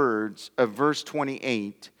very words of verse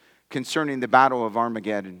 28 concerning the battle of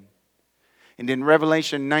Armageddon? And in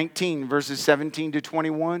Revelation 19, verses 17 to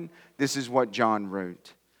 21, this is what John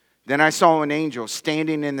wrote. Then I saw an angel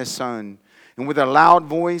standing in the sun, and with a loud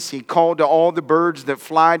voice he called to all the birds that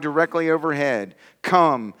fly directly overhead,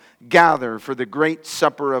 come, gather for the great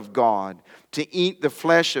supper of God, to eat the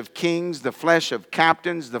flesh of kings, the flesh of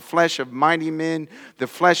captains, the flesh of mighty men, the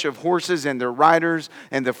flesh of horses and their riders,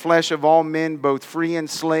 and the flesh of all men, both free and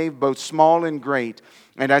slave, both small and great.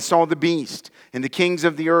 And I saw the beast, and the kings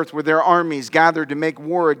of the earth with their armies gathered to make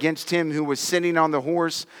war against him who was sitting on the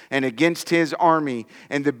horse and against his army.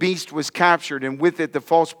 And the beast was captured, and with it the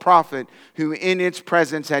false prophet, who in its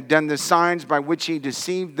presence had done the signs by which he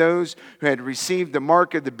deceived those who had received the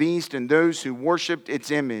mark of the beast and those who worshipped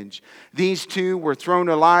its image. These two were thrown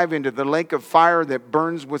alive into the lake of fire that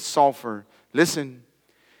burns with sulfur. Listen.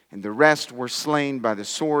 And the rest were slain by the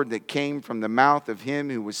sword that came from the mouth of him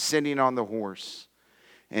who was sitting on the horse.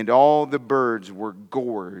 And all the birds were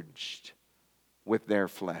gorged with their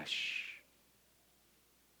flesh.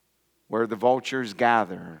 Where the vultures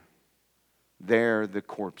gather, there the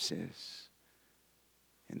corpse is.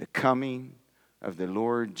 And the coming of the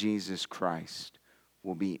Lord Jesus Christ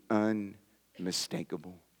will be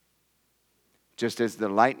unmistakable. Just as the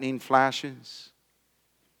lightning flashes,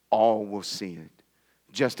 all will see it.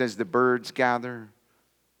 Just as the birds gather,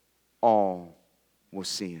 all will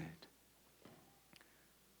see it.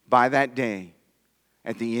 By that day,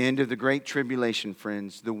 at the end of the Great Tribulation,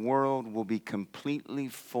 friends, the world will be completely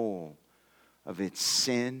full of its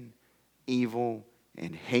sin evil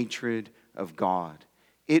and hatred of God.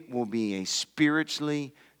 It will be a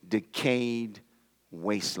spiritually decayed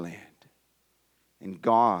wasteland. And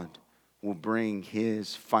God will bring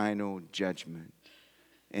his final judgment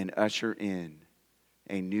and usher in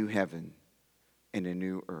a new heaven and a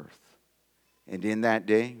new earth. And in that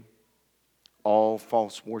day, all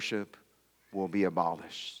false worship will be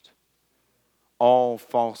abolished. All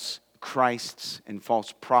false Christs and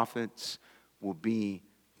false prophets will be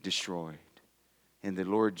destroyed. And the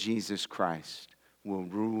Lord Jesus Christ will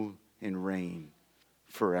rule and reign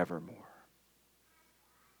forevermore.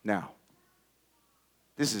 Now,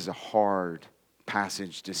 this is a hard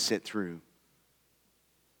passage to sit through.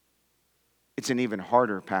 It's an even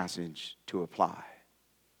harder passage to apply.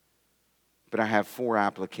 But I have 4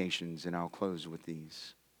 applications, and I'll close with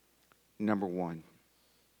these. Number 1.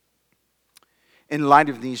 In light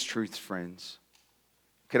of these truths, friends,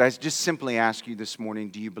 could I just simply ask you this morning,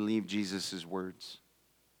 do you believe Jesus' words?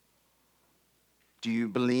 Do you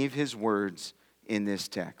believe his words in this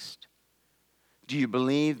text? Do you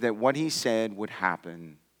believe that what he said would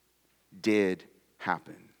happen did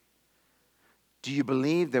happen? Do you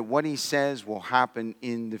believe that what he says will happen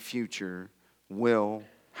in the future will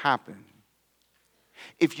happen?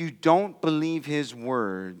 If you don't believe his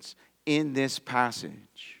words in this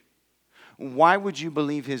passage, why would you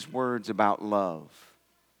believe his words about love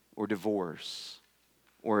or divorce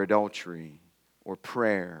or adultery or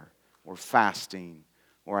prayer or fasting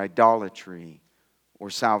or idolatry or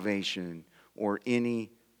salvation or any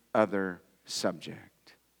other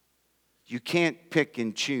subject? You can't pick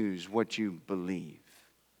and choose what you believe.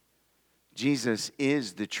 Jesus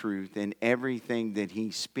is the truth, and everything that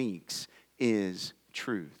he speaks is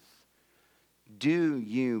truth. Do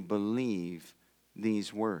you believe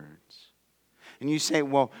these words? And you say,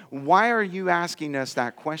 well, why are you asking us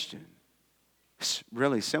that question? It's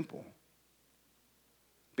really simple.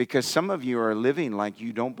 Because some of you are living like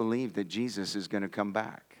you don't believe that Jesus is going to come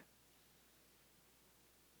back.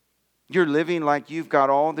 You're living like you've got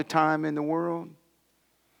all the time in the world.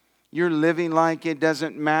 You're living like it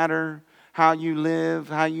doesn't matter how you live,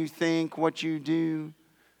 how you think, what you do.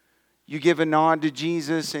 You give a nod to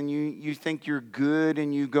Jesus and you think you're good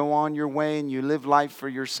and you go on your way and you live life for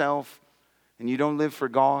yourself and you don't live for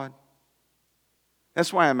God.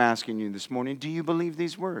 That's why I'm asking you this morning, do you believe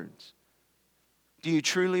these words? Do you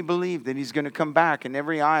truly believe that he's going to come back and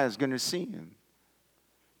every eye is going to see him?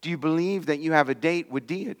 Do you believe that you have a date with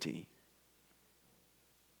deity?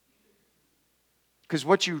 Because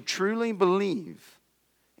what you truly believe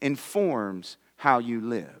informs how you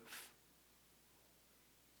live.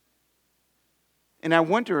 And I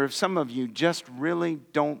wonder if some of you just really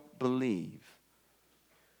don't believe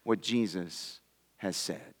what Jesus has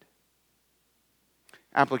said.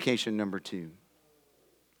 Application number 2.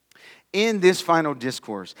 In this final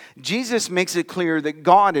discourse, Jesus makes it clear that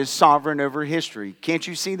God is sovereign over history. Can't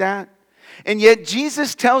you see that? And yet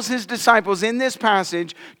Jesus tells his disciples in this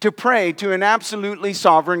passage to pray to an absolutely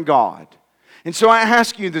sovereign God. And so I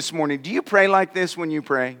ask you this morning, do you pray like this when you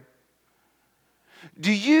pray?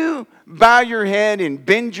 Do you bow your head and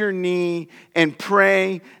bend your knee and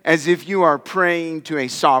pray as if you are praying to a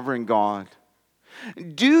sovereign God?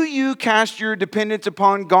 Do you cast your dependence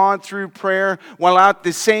upon God through prayer while at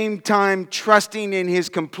the same time trusting in his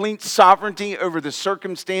complete sovereignty over the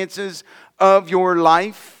circumstances of your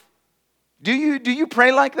life? Do you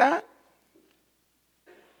pray like that?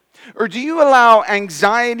 Or do you allow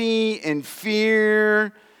anxiety and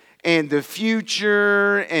fear and the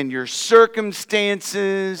future and your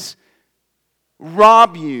circumstances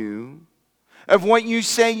rob you of what you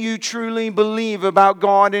say you truly believe about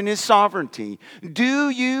God and his sovereignty? Do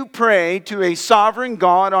you pray to a sovereign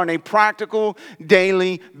God on a practical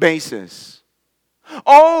daily basis?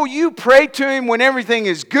 Oh, you pray to him when everything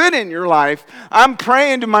is good in your life. I'm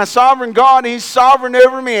praying to my sovereign God. He's sovereign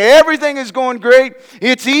over me. Everything is going great.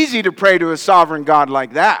 It's easy to pray to a sovereign God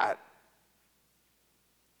like that.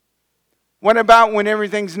 What about when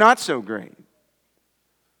everything's not so great?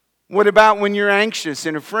 What about when you're anxious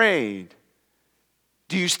and afraid?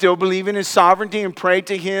 Do you still believe in his sovereignty and pray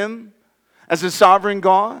to him as a sovereign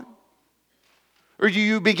God? Or do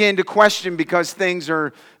you begin to question because things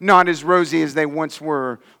are not as rosy as they once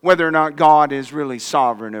were, whether or not God is really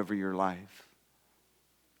sovereign over your life?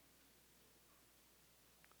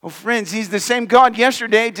 Oh, friends, he's the same God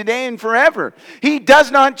yesterday, today, and forever. He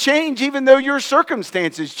does not change even though your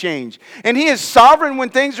circumstances change. And he is sovereign when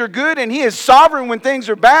things are good, and he is sovereign when things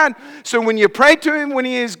are bad. So when you pray to him when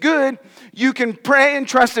he is good, you can pray and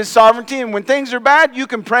trust his sovereignty. And when things are bad, you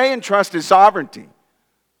can pray and trust his sovereignty.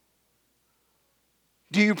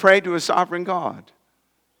 Do you pray to a sovereign God?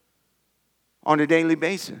 on a daily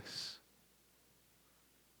basis?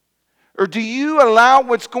 Or do you allow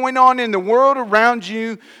what's going on in the world around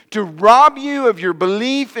you to rob you of your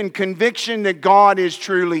belief and conviction that God is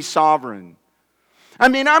truly sovereign? I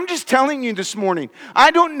mean, I'm just telling you this morning,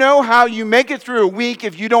 I don't know how you make it through a week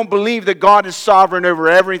if you don't believe that God is sovereign over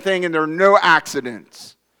everything and there are no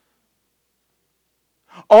accidents.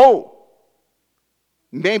 Oh,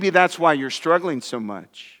 maybe that's why you're struggling so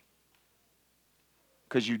much.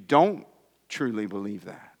 Because you don't truly believe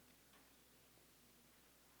that.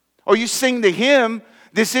 Oh, you sing the hymn,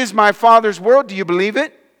 "This is my Father's world." Do you believe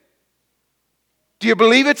it? Do you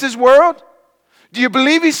believe it's His world? Do you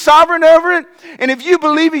believe He's sovereign over it? And if you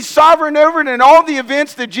believe He's sovereign over it and all the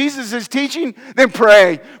events that Jesus is teaching, then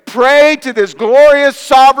pray. Pray to this glorious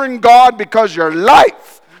sovereign God, because your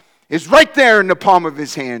life is right there in the palm of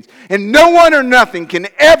His hands. And no one or nothing can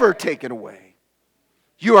ever take it away.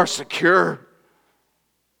 You are secure.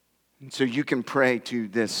 And so you can pray to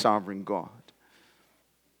this sovereign God.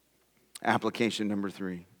 Application number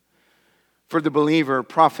 3. For the believer,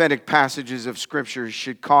 prophetic passages of Scripture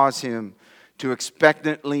should cause him to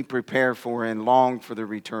expectantly prepare for and long for the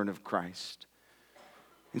return of Christ.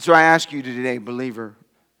 And so I ask you today, believer,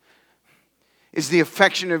 is the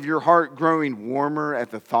affection of your heart growing warmer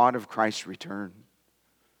at the thought of Christ's return?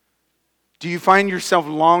 Do you find yourself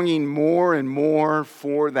longing more and more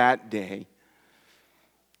for that day?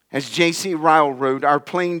 As J.C. Ryle wrote, our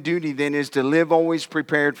plain duty then is to live always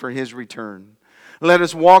prepared for His return. Let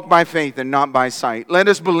us walk by faith and not by sight. Let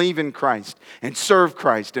us believe in Christ and serve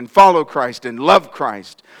Christ and follow Christ and love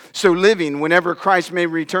Christ. So living, whenever Christ may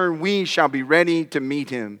return, we shall be ready to meet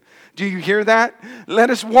Him. Do you hear that? Let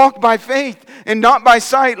us walk by faith and not by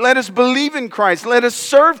sight. Let us believe in Christ. Let us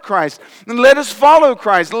serve Christ. And let us follow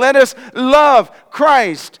Christ. Let us love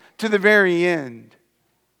Christ to the very end.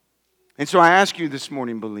 And so I ask you this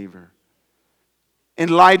morning, believer, in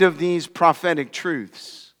light of these prophetic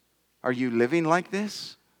truths, are you living like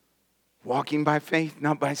this? Walking by faith,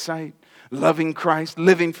 not by sight. Loving Christ,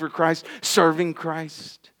 living for Christ, serving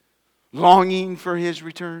Christ, longing for His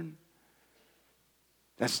return.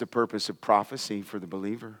 That's the purpose of prophecy for the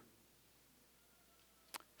believer.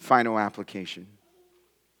 Final application.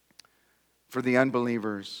 For the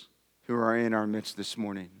unbelievers who are in our midst this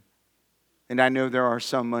morning. And I know there are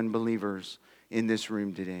some unbelievers in this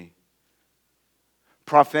room today.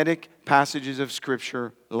 Prophetic passages of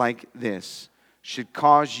Scripture like this should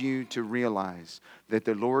cause you to realize that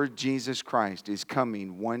the Lord Jesus Christ is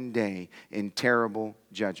coming one day in terrible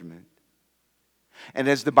judgment. And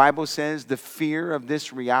as the Bible says, the fear of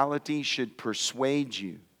this reality should persuade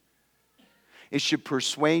you. It should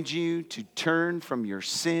persuade you to turn from your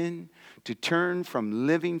sin, to turn from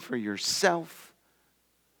living for yourself,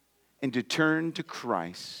 and to turn to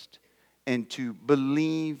Christ, and to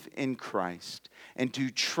believe in Christ, and to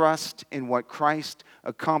trust in what Christ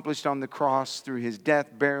accomplished on the cross through His death,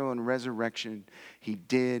 burial, and resurrection. He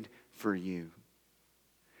did for you.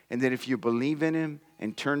 And that if you believe in Him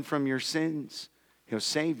and turn from your sins, He'll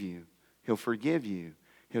save you. He'll forgive you.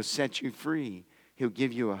 He'll set you free. He'll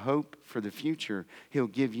give you a hope for the future. He'll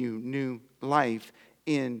give you new life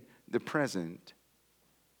in the present.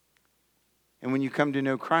 And when you come to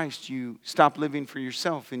know Christ, you stop living for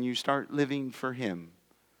yourself and you start living for Him.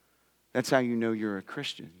 That's how you know you're a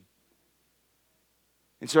Christian.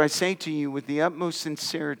 And so I say to you with the utmost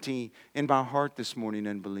sincerity in my heart this morning,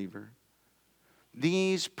 unbeliever,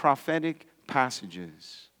 these prophetic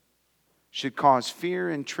passages should cause fear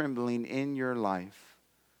and trembling in your life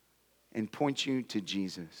and point you to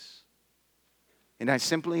Jesus. And I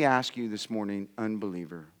simply ask you this morning,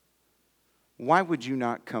 unbeliever, why would you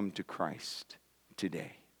not come to Christ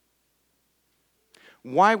today?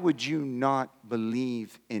 Why would you not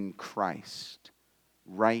believe in Christ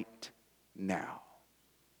right now?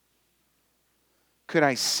 Could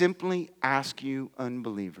I simply ask you,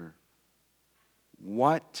 unbeliever,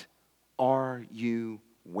 what are you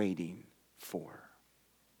waiting for?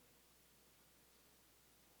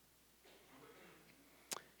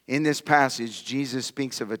 In this passage, Jesus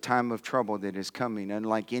speaks of a time of trouble that is coming,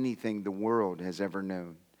 unlike anything the world has ever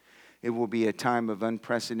known. It will be a time of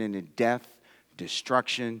unprecedented death,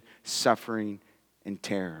 destruction, suffering, and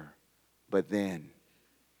terror. But then,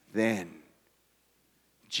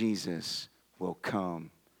 Jesus will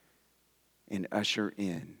come and usher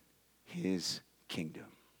in His kingdom.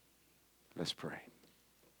 Let's pray.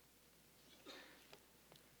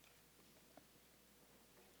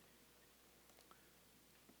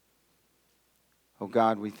 Oh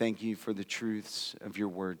God, we thank You for the truths of Your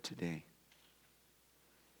word today.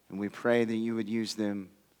 And we pray that You would use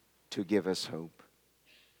them to give us hope.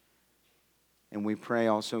 And we pray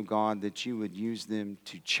also, God, that you would use them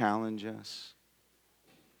to challenge us,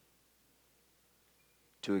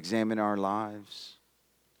 to examine our lives,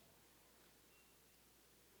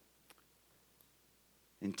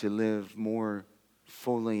 and to live more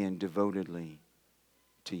fully and devotedly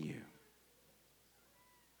to you.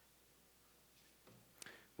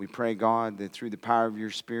 We pray, God, that through the power of your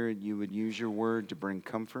Spirit, you would use your word to bring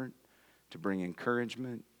comfort, to bring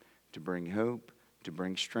encouragement, to bring hope, to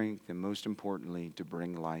bring strength, and most importantly, to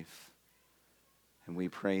bring life. And we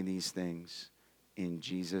pray these things in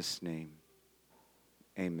Jesus' name.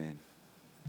 Amen.